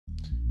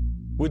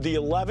With the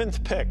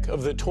 11th pick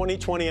of the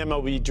 2020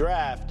 MLB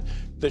Draft,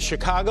 the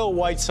Chicago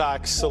White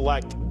Sox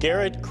select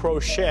Garrett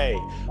Crochet,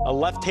 a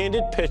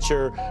left-handed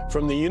pitcher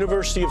from the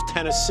University of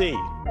Tennessee.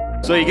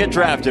 So you get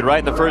drafted right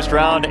in the first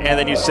round, and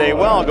then you say,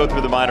 well, I'll go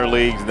through the minor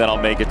leagues, and then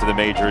I'll make it to the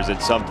majors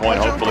at some point,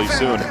 hopefully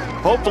soon.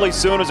 Hopefully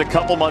soon is a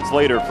couple months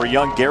later for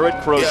young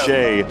Garrett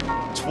Crochet,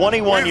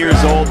 21 years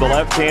old, the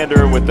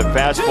left-hander with the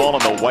fastball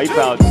and the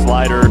wipeout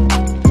slider.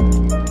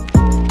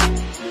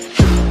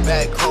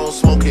 Back home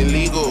smoking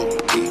legal.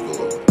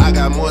 I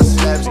got more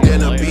slaps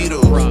than a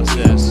Beatles.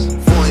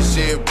 Foreign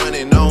shit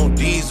running on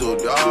diesel,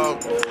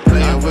 dog.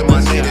 Playing with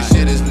my name, this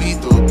shit is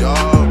lethal,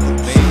 dog.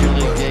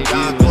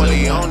 Don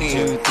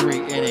Corleone.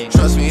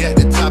 Trust me, at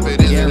the top it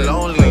isn't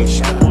lonely.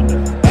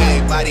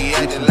 Everybody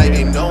acting like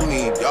they know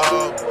me,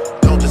 dog.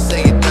 Don't just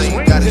say it now,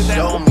 you gotta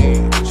show me.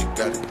 You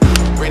gotta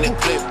bring the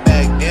clip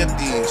back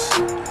empties.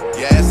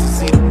 You asked to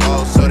see the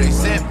ball, so they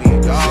sent me,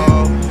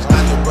 dog.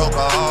 I just broke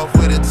her off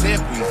with a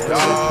 10-piece,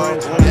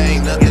 dog. There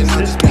ain't nothing, I'm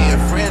just being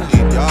friendly,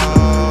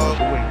 dog.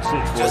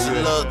 Just a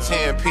little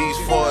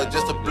 10-piece for it,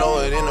 just to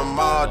blow it in the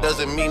mall.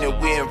 Doesn't mean that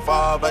we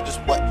involved. I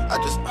just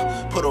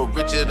put a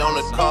Richard on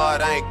the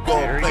card. I ain't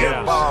gon' play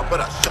a ball,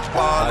 but I should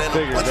ball. And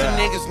a bunch of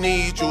niggas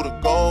need you to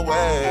go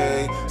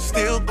away.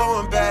 Still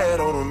going bad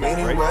on them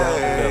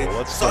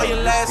anyway. Saw you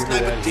last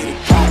night, but did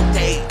it all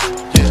day.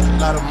 Yeah,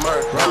 a lot of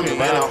murk around me,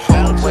 and I'm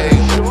hallway.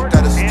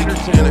 Got a sticky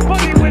in it,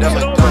 keep it up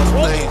like those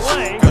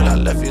plays. Girl, I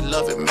left you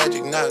loving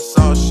magic, not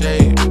all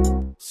shade.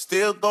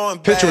 Still going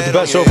pitcher with the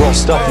best overall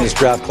stuff in this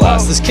draft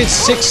class. This kid's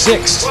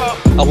 6'6",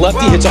 a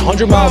lefty, hits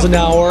 100 miles an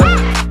hour.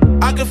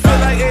 I can feel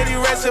like 80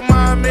 rats in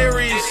my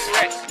Marys.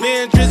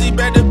 Me and Drizzy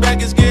back to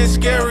back is getting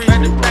scary.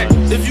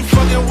 If you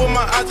fucking with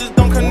my eyes, just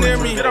don't come near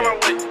me.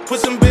 Put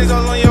some bins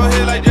all on your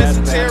head like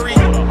Jason Terry.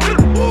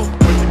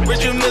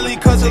 Richard Millie,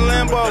 cause of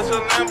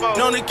Lambo.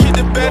 Known to keep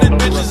the better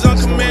bitches on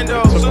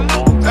commando.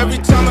 Every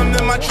time I'm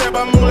in my trap,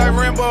 I move like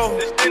Rambo.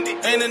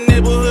 Ain't a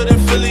neighborhood in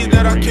Philly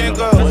that I can't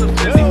go.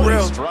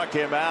 Real.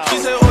 She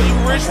said, oh,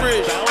 you rich.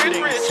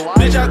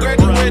 Bitch, I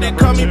graduated,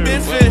 call me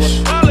Big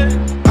Fish.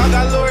 I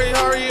got Lori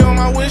Hurry on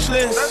my wish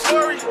list.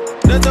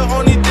 That's the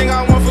only thing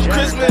I want for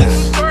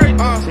Christmas.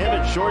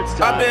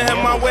 I been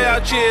had my way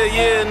out here,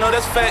 yeah, no,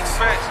 that's facts.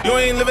 You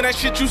ain't living that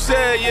shit you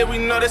said, yeah, we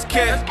know that's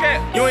cat.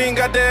 You ain't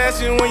got the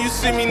ass in when you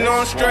see me, no,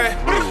 I'm straight.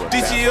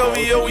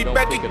 DTOVO, we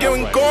back again,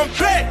 we going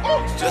back.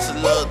 Just a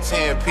little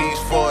 10-piece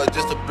for it,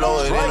 just to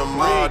blow it in the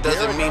mall.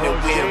 Doesn't mean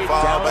that we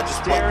involved. I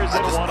just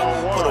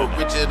put a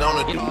Richard on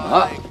the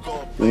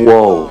door.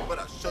 Whoa.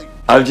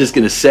 I was just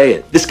gonna say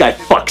it. This guy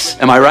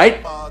fucks, am I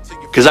right?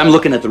 Because I'm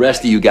looking at the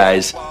rest of you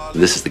guys.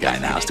 This is the guy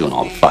in the house doing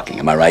all the fucking,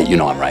 am I right? You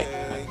know I'm right.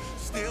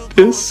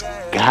 This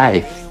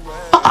guy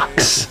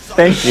fucks.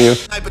 Thank you.